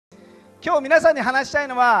今日皆さんに話したい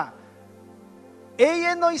のは永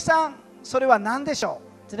遠の遺産、それは何でしょ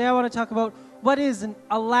う。 Today I want to talk about what is a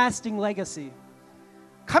lasting legacy.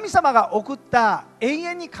 神様が送った永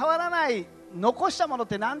遠に変わらない残したものっ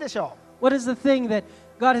て何でしょう。 What is the thing that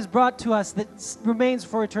God has brought to us that remains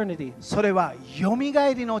for eternity? それはよみが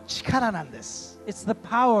えりの力なんです。 It's the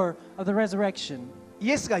power of the resurrection.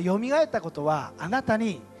 イエスがよみがえったことはあなた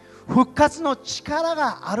に復活の力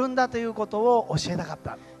があるんだということを教えたかっ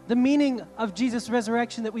た。 The meaning of Jesus'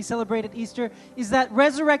 resurrection that we celebrate at Easter is that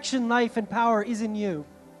resurrection life and power is in you.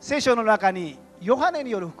 聖書の中にヨハネ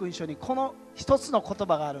による福音書にこの一つの言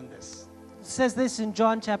葉があるんです。 It says this in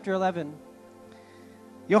John chapter 11.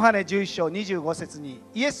 ヨハネ11章25節に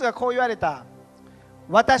イエスがこう言われた。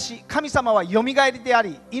私、神様はよみがえりであ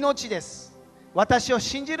り命です。私を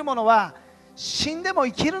信じる者は死んでも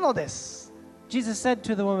生きるのです。 Jesus said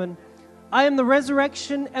to the woman, I am the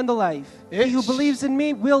resurrection and the life. He who believes in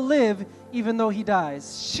me will live even though he dies.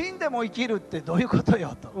 死んでも生きるってどういうこと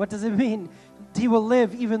よと。 What does it mean? He will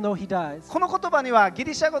live even though he dies. この言葉にはギ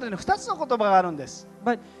リシャ語で2つの言葉があるんです。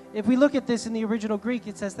 But if we look at this in the original Greek,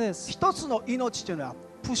 it says this. 一つの命というのは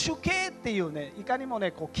プシュ系っていうね、いかにも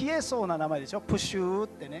ねこう消えそうな名前でしょ。プシュっ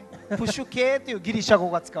てね、プシュ系っていうギリシャ語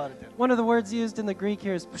が使われている。One of the words used in the Greek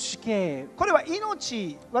here is pshike, これは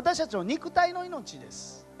命、私たちの肉体の命で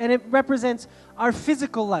す。 and it represents our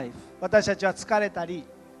physical life. 私たちは疲れたり、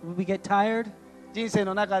 We get tired. 人生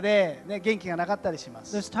の中で、ね、元気がなかったりしま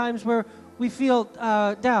す。 There's times where we feel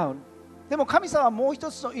down. でも神様はもう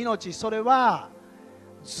一つの命、それは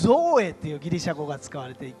ゾーエっていうギリシャ語が使わ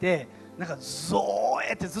れていて、なんかゾ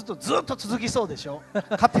ーエってずっと続きそうでしょ。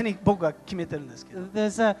勝手に僕が決めてるんですけど。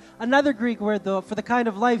There's another Greek word though for the kind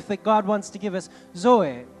of life that God wants to give us,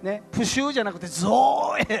 zoe. ね、プシューじゃなくて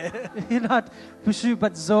ゾーエ。Not pushu,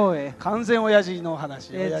 but zoe. 完全親父の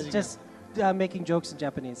話。親 It's 父が just making jokes in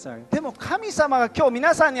Japanese. Sorry. でも神様が今日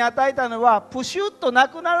皆さんに与えたのはプシュッとな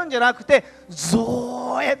くなるんじゃなくて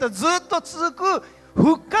ゾーエとずっと続く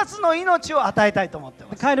復活の命を与えたいと思ってい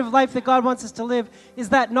ま The す。 kind of life that God wants us to live is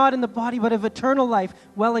that not in the body but of eternal life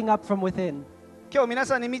welling up from within. 今日皆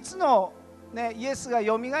さんに3つの、ね、イエスが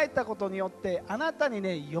よみがえったことによってあなたに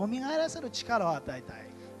ねよみがえらせる力を与えたい。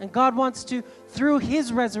 And God wants to, through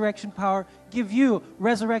His resurrection power, give you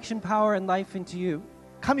resurrection power and life into you.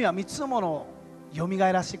 神は3つのものをよみが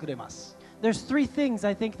えらせてくれます。 There's three things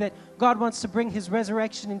I think that God wants to bring His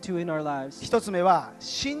resurrection into in our lives. 1つ目は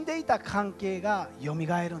死んでいた関係がよみ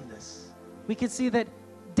がえるんです。 We can see that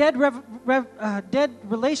dead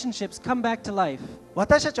relationships come back to life.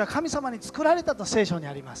 私たちは神様に作られたと聖書に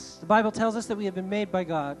あります。 The Bible tells us that we have been made by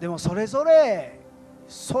God. でもそれぞれ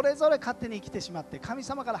勝手に生きてしまって神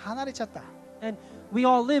様から離れちゃった。 And we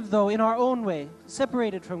all live, though, in our own way,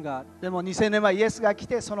 separated from God. でも2000年前イエスが来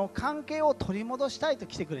てその関係を取り戻したいと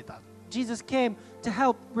来てくれた。 Jesus came to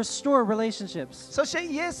help restore relationships. そして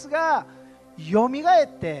イエスがよみがえっ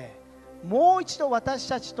てもう一度私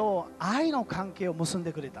たちと愛の関係を結ん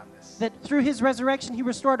でくれたんです。 That through His resurrection, He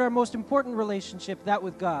restored our most important relationship, that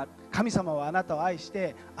with God. 神様はあなたを愛し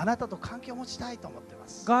てあなたと関係を持ちたいと思っていま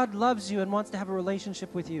す。 God loves you and wants to have a relationship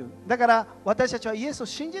with you. だから私たちはイエスを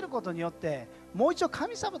信じることによってもう一度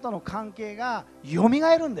神様との関係がよみ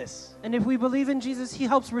がえるんです。 And if we believe in Jesus, He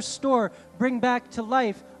helps restore, bring back to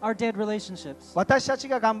life our dead relationships. 私たち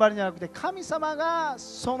が頑張るんじゃなくて神様が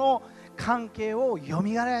その関係をよ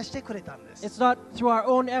みがえらしてくれたんです。 It's not through our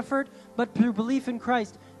own effort, but through belief in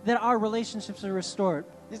Christ that our relationships are restored.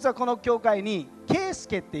 実はこの教会に圭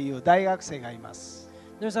介っていう大学生がいます。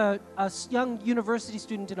 There's a young university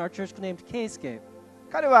student in our church named Keisuke.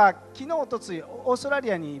 彼は昨日おとついオーストラ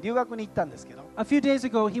リアに留学に行ったんですけど、 A few days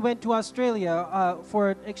ago, he went to Australia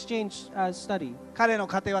for an exchange study. 彼の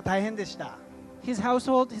家庭は大変でした。 His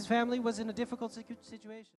household, his family was in a difficult situation.